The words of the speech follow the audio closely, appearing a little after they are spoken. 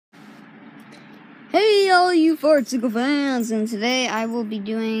Hey all you Fartsicle fans, and today I will be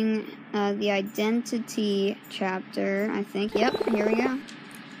doing the identity chapter, I think. Yep, here we go.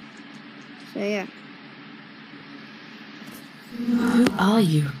 So yeah. Who are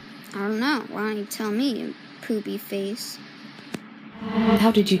you? I don't know. Why don't you tell me, you poopy face?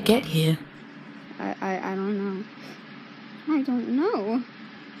 How did you get here? I don't know. I don't know.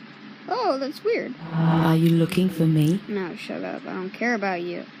 Oh, that's weird. Are you looking for me? No, shut up. I don't care about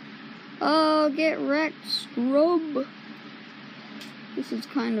you. Oh, get wrecked, scrub. This is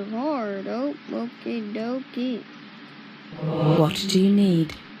kind of hard. Oh, okie dokie. What do you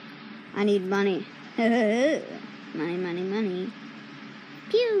need? I need money. Money, money, money.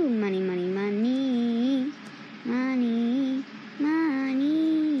 Pew! Money, money, money. Money,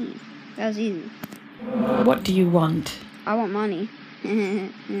 money. That was easy. What do you want? I want money.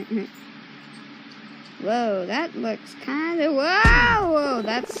 Whoa, that looks kind of... Whoa,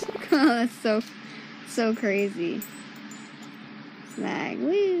 that's so crazy. It's like,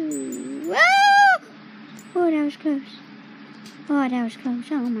 woo. Whoa! Oh, that was close. Oh, that was close.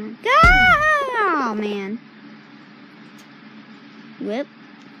 Oh, my God. Oh, man. Whoop.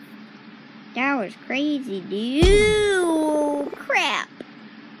 That was crazy, dude. Oh, crap.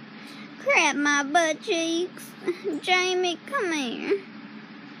 Crap, my butt cheeks. Jamie, come here.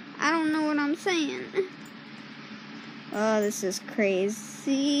 I don't know what I'm saying. Oh, this is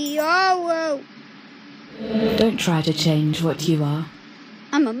crazy. Oh, whoa. Don't try to change what you are.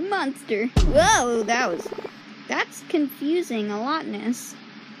 I'm a monster. Whoa, that's confusing a lotness.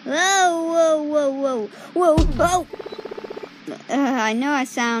 Whoa. I know I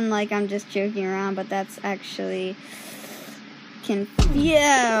sound like I'm just joking around, but that's actually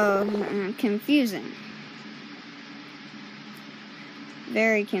confusing.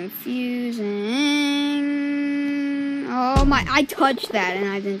 Very confusing. Oh my, I touched that and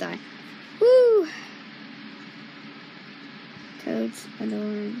I didn't die. Woo! Toads,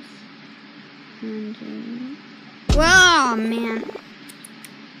 adores. Whoa, man.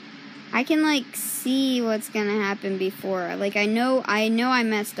 I can like see what's gonna happen before. Like I know I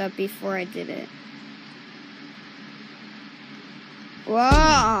messed up before I did it.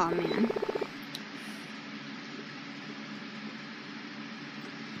 Whoa, man.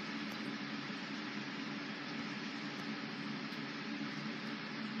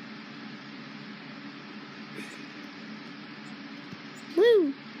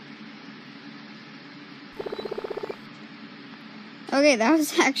 Woo! Okay, that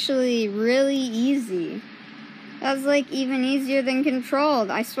was actually really easy. That was like even easier than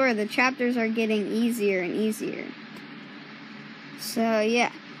Controlled. I swear the chapters are getting easier and easier. So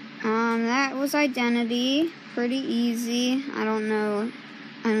yeah, that was Identity. Pretty easy. I don't know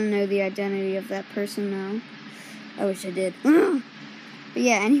the identity of that person though. I wish I did. But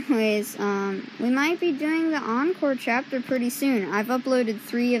yeah, anyways, we might be doing the Encore chapter pretty soon. I've uploaded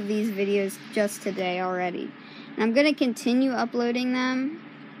 3 of these videos just today already. And I'm going to continue uploading them,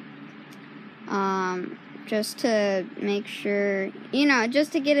 just to make sure,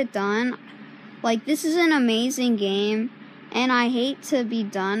 just to get it done. Like, this is an amazing game, and I hate to be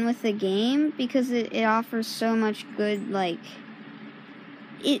done with the game because it offers so much good, like,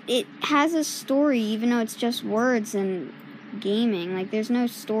 it has a story, even though it's just words and gaming. Like, there's no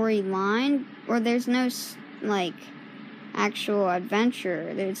storyline, or there's no like actual adventure.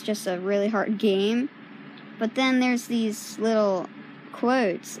 It's just a really hard game. But then there's these little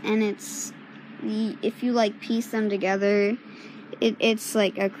quotes, and it's if you like piece them together, it's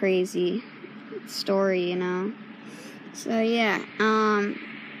like a crazy story, So yeah,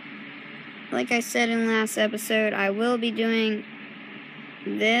 like I said in the last episode, I will be doing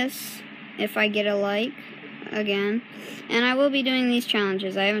this if I get a like again, and I will be doing these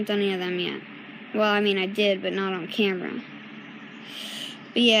challenges. I haven't done any of them yet. Well, I mean I did, but not on camera.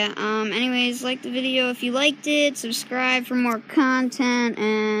 But yeah, anyways, like the video if you liked it, subscribe for more content,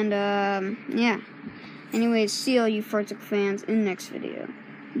 and yeah. Anyways, see all you Fartsicle fans in the next video.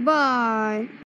 Bye.